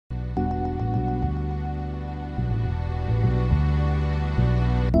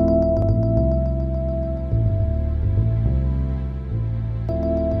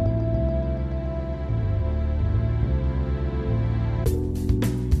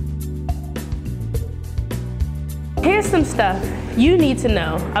Here's some stuff you need to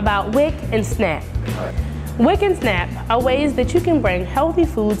know about WIC and SNAP. WIC and SNAP are ways that you can bring healthy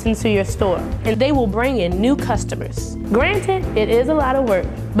foods into your store, and they will bring in new customers. Granted, it is a lot of work,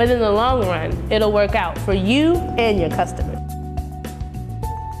 but in the long run, it'll work out for you and your customers.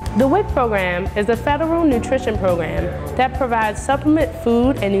 The WIC program is a federal nutrition program that provides supplement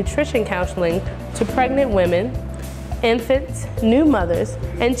food and nutrition counseling to pregnant women, infants, new mothers,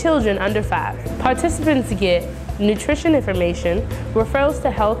 and children under 5. Participants get nutrition information, referrals to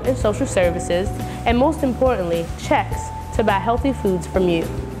health and social services, and most importantly, checks to buy healthy foods from you.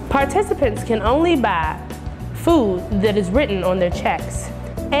 Participants can only buy food that is written on their checks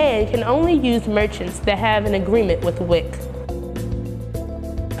and can only use merchants that have an agreement with WIC.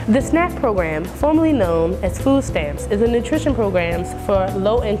 The SNAP program, formerly known as food stamps, is a nutrition program for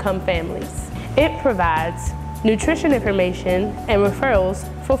low-income families. It provides nutrition information and referrals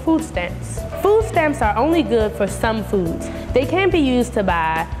for food stamps. Food stamps are only good for some foods. They can be used to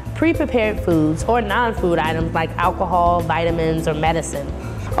buy pre-prepared foods or non-food items like alcohol, vitamins, or medicine.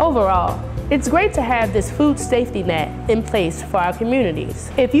 Overall, it's great to have this food safety net in place for our communities.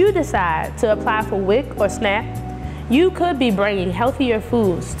 If you decide to apply for WIC or SNAP, you could be bringing healthier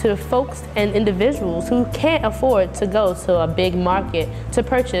foods to folks and individuals who can't afford to go to a big market to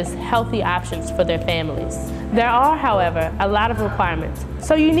purchase healthy options for their families. There are, however, a lot of requirements,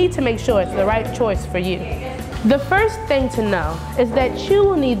 so you need to make sure it's the right choice for you. The first thing to know is that you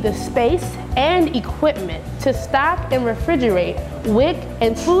will need the space and equipment to stock and refrigerate WIC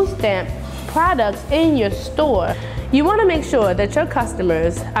and food stamp products in your store. You want to make sure that your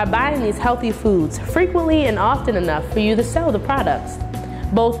customers are buying these healthy foods frequently and often enough for you to sell the products,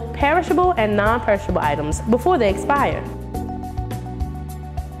 both perishable and non-perishable items, before they expire.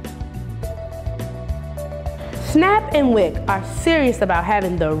 SNAP and WIC are serious about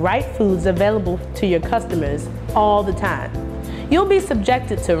having the right foods available to your customers all the time. You'll be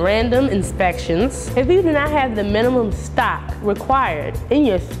subjected to random inspections. If you do not have the minimum stock required in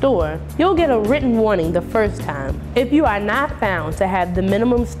your store, you'll get a written warning the first time. If you are not found to have the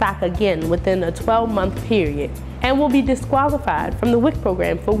minimum stock again within a 12-month period, and will be disqualified from the WIC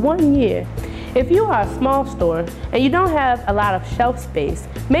program for 1 year. If you are a small store and you don't have a lot of shelf space,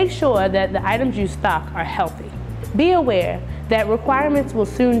 make sure that the items you stock are healthy. Be aware that requirements will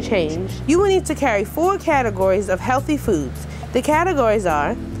soon change. You will need to carry 4 categories of healthy foods. The categories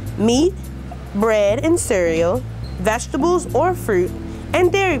are meat, bread and cereal, vegetables or fruit,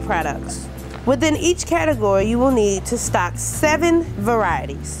 and dairy products. Within each category, you will need to stock 7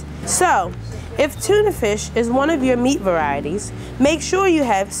 varieties. So, if tuna fish is one of your meat varieties, make sure you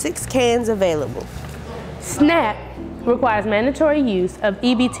have 6 cans available. SNAP requires mandatory use of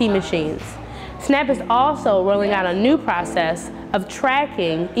EBT machines. SNAP is also rolling out a new process of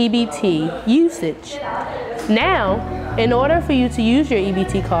tracking EBT usage. Now, in order for you to use your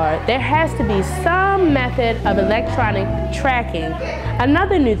EBT card, there has to be some method of electronic tracking.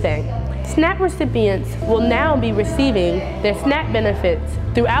 Another new thing, SNAP recipients will now be receiving their SNAP benefits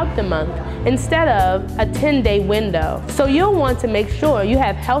throughout the month instead of a 10-day window. So you'll want to make sure you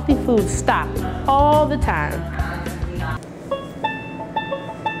have healthy food stocked all the time.